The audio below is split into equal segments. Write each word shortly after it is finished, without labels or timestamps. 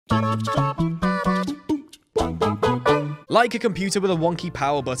Like a computer with a wonky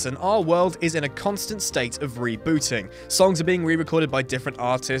power button, our world is in a constant state of rebooting. Songs are being re-recorded by different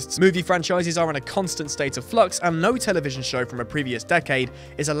artists, movie franchises are in a constant state of flux, and no television show from a previous decade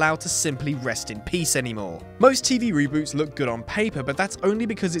is allowed to simply rest in peace anymore. Most TV reboots look good on paper, but that's only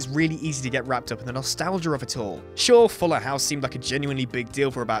because it's really easy to get wrapped up in the nostalgia of it all. Sure, Fuller House seemed like a genuinely big deal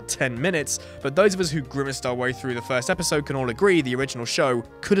for about 10 minutes, but those of us who grimaced our way through the first episode can all agree the original show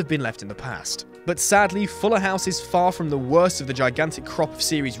could have been left in the past. But sadly, Fuller House is far from the worst of the gigantic crop of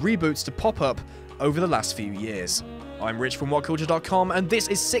series reboots to pop up over the last few years. I'm Rich from WhatCulture.com, and this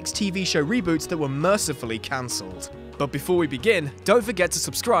is 6 TV show reboots that were mercifully cancelled. But before we begin, don't forget to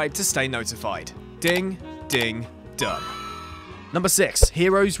subscribe to stay notified. Ding, ding, done. Number 6.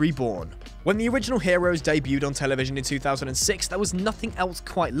 Heroes Reborn. When the original Heroes debuted on television in 2006, there was nothing else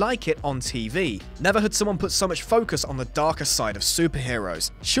quite like it on TV. Never had someone put so much focus on the darker side of superheroes.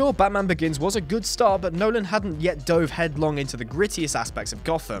 Sure, Batman Begins was a good start, but Nolan hadn't yet dove headlong into the grittiest aspects of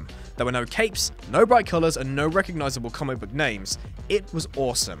Gotham. There were no capes, no bright colours, and no recognisable comic book names. It was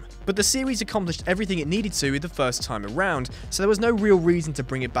awesome. But the series accomplished everything it needed to the first time around, so there was no real reason to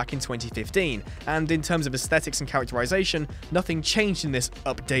bring it back in 2015, and in terms of aesthetics and characterization, nothing changed in this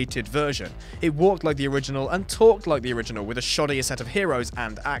updated version. It walked like the original and talked like the original with a shoddier set of heroes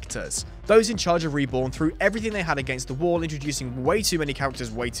and actors. Those in charge of Reborn threw everything they had against the wall, introducing way too many characters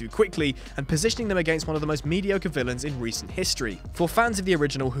way too quickly and positioning them against one of the most mediocre villains in recent history. For fans of the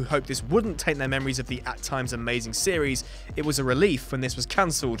original who hoped this wouldn't taint their memories of the at times amazing series, it was a relief when this was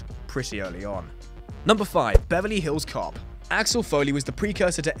cancelled pretty early on. Number 5. Beverly Hills Cop. Axel Foley was the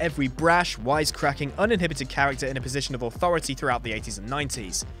precursor to every brash, wisecracking, uninhibited character in a position of authority throughout the 80s and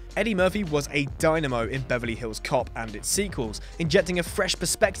 90s. Eddie Murphy was a dynamo in Beverly Hills Cop and its sequels, injecting a fresh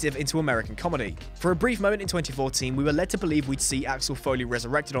perspective into American comedy. For a brief moment in 2014, we were led to believe we'd see Axel Foley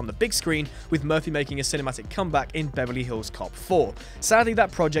resurrected on the big screen, with Murphy making a cinematic comeback in Beverly Hills Cop 4. Sadly, that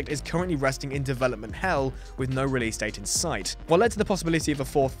project is currently resting in development hell, with no release date in sight. What led to the possibility of a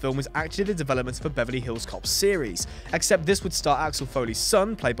 4th film was actually the development of a Beverly Hills Cop series, except this would star Axel Foley's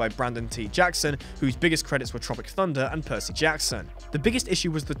son, played by Brandon T. Jackson, whose biggest credits were Tropic Thunder and Percy Jackson. The biggest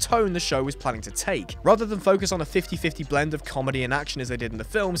issue was the tone the show was planning to take. Rather than focus on a 50-50 blend of comedy and action as they did in the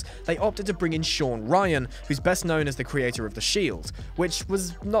films, they opted to bring in Sean Ryan, who's best known as the creator of The Shield, which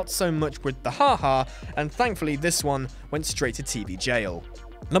was not so much with the ha-ha, and thankfully this one went straight to TV jail.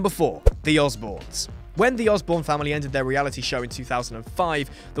 Number 4. The Osbournes. When the Osbourne family ended their reality show in 2005,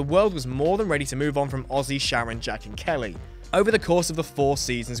 the world was more than ready to move on from Ozzy, Sharon, Jack and Kelly. Over the course of the 4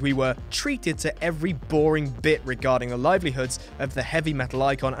 seasons, we were treated to every boring bit regarding the livelihoods of the heavy metal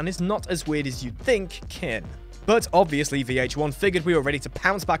icon, and it's not as weird as you'd think, kin. But obviously VH1 figured we were ready to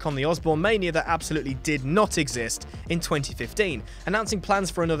pounce back on the Osbourne mania that absolutely did not exist in 2015, announcing plans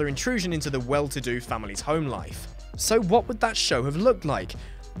for another intrusion into the well-to-do family's home life. So what would that show have looked like?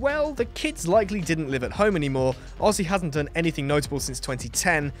 Well, the kids likely didn't live at home anymore, Ozzy hasn't done anything notable since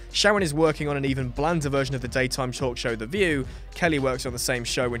 2010, Sharon is working on an even blander version of the daytime talk show The View, Kelly works on the same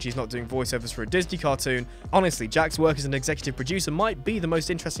show when she's not doing voiceovers for a Disney cartoon. Honestly, Jack's work as an executive producer might be the most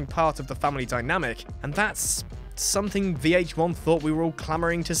interesting part of the family dynamic, and that's something VH1 thought we were all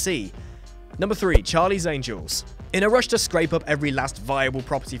clamoring to see. Number 3. Charlie's Angels. In a rush to scrape up every last viable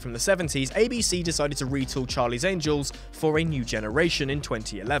property from the 70s, ABC decided to retool Charlie's Angels for a new generation in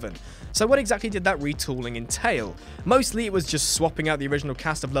 2011. So what exactly did that retooling entail? Mostly it was just swapping out the original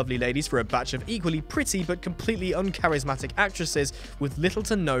cast of lovely ladies for a batch of equally pretty but completely uncharismatic actresses with little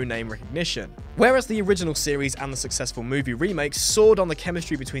to no name recognition. Whereas the original series and the successful movie remake soared on the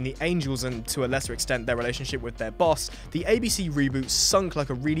chemistry between the Angels and, to a lesser extent, their relationship with their boss, the ABC reboot sunk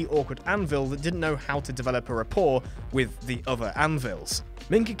like a really awkward anvil that didn't know how to develop a rapport with the other anvils.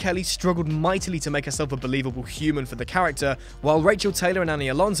 Minka Kelly struggled mightily to make herself a believable human for the character, while Rachel Taylor and Annie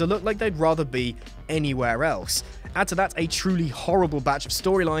Alonso looked like they'd rather be anywhere else. Add to that a truly horrible batch of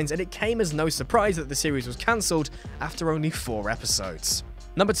storylines, and it came as no surprise that the series was cancelled after only 4 episodes.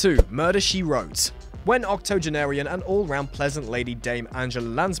 Number 2. Murder, She Wrote. When octogenarian and all-round pleasant lady Dame Angela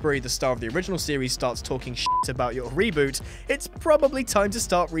Lansbury, the star of the original series, starts talking shit about your reboot, it's probably time to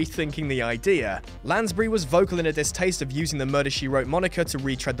start rethinking the idea. Lansbury was vocal in a distaste of using the Murder, She Wrote moniker to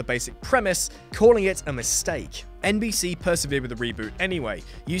retread the basic premise, calling it a mistake. NBC persevered with the reboot anyway,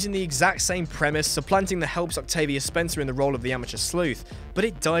 using the exact same premise, supplanting the help's Octavia Spencer in the role of the amateur sleuth, but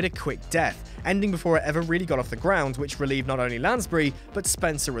it died a quick death, ending before it ever really got off the ground, which relieved not only Lansbury, but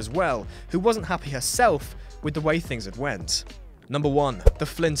Spencer as well, who wasn't happy herself with the way things had went. Number 1. The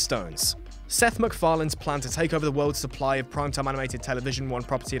Flintstones. Seth MacFarlane's plan to take over the world's supply of primetime animated television one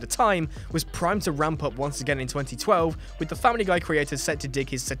property at a time was primed to ramp up once again in 2012, with the Family Guy creator set to dig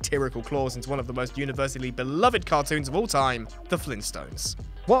his satirical claws into one of the most universally beloved cartoons of all time, The Flintstones.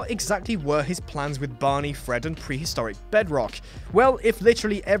 What exactly were his plans with Barney, Fred, and prehistoric Bedrock? Well, if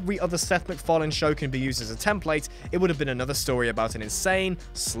literally every other Seth MacFarlane show can be used as a template, it would have been another story about an insane,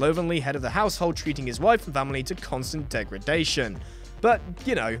 slovenly head of the household treating his wife and family to constant degradation. But,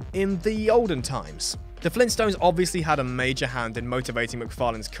 you know, in the olden times. The Flintstones obviously had a major hand in motivating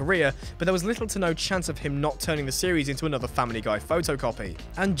MacFarlane's career, but there was little to no chance of him not turning the series into another Family Guy photocopy.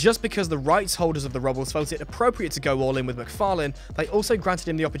 And just because the rights holders of the Rebels felt it appropriate to go all in with MacFarlane, they also granted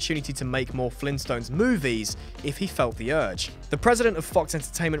him the opportunity to make more Flintstones movies, if he felt the urge. The president of Fox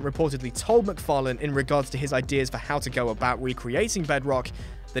Entertainment reportedly told MacFarlane in regards to his ideas for how to go about recreating Bedrock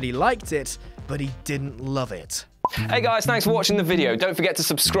that he liked it, but he didn't love it. Hey guys, thanks for watching the video. Don't forget to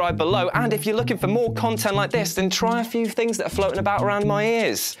subscribe below, and if you're looking for more content like this, then try a few things that are floating about around my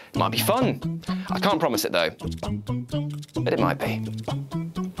ears. Might be fun. I can't promise it though, but it might be.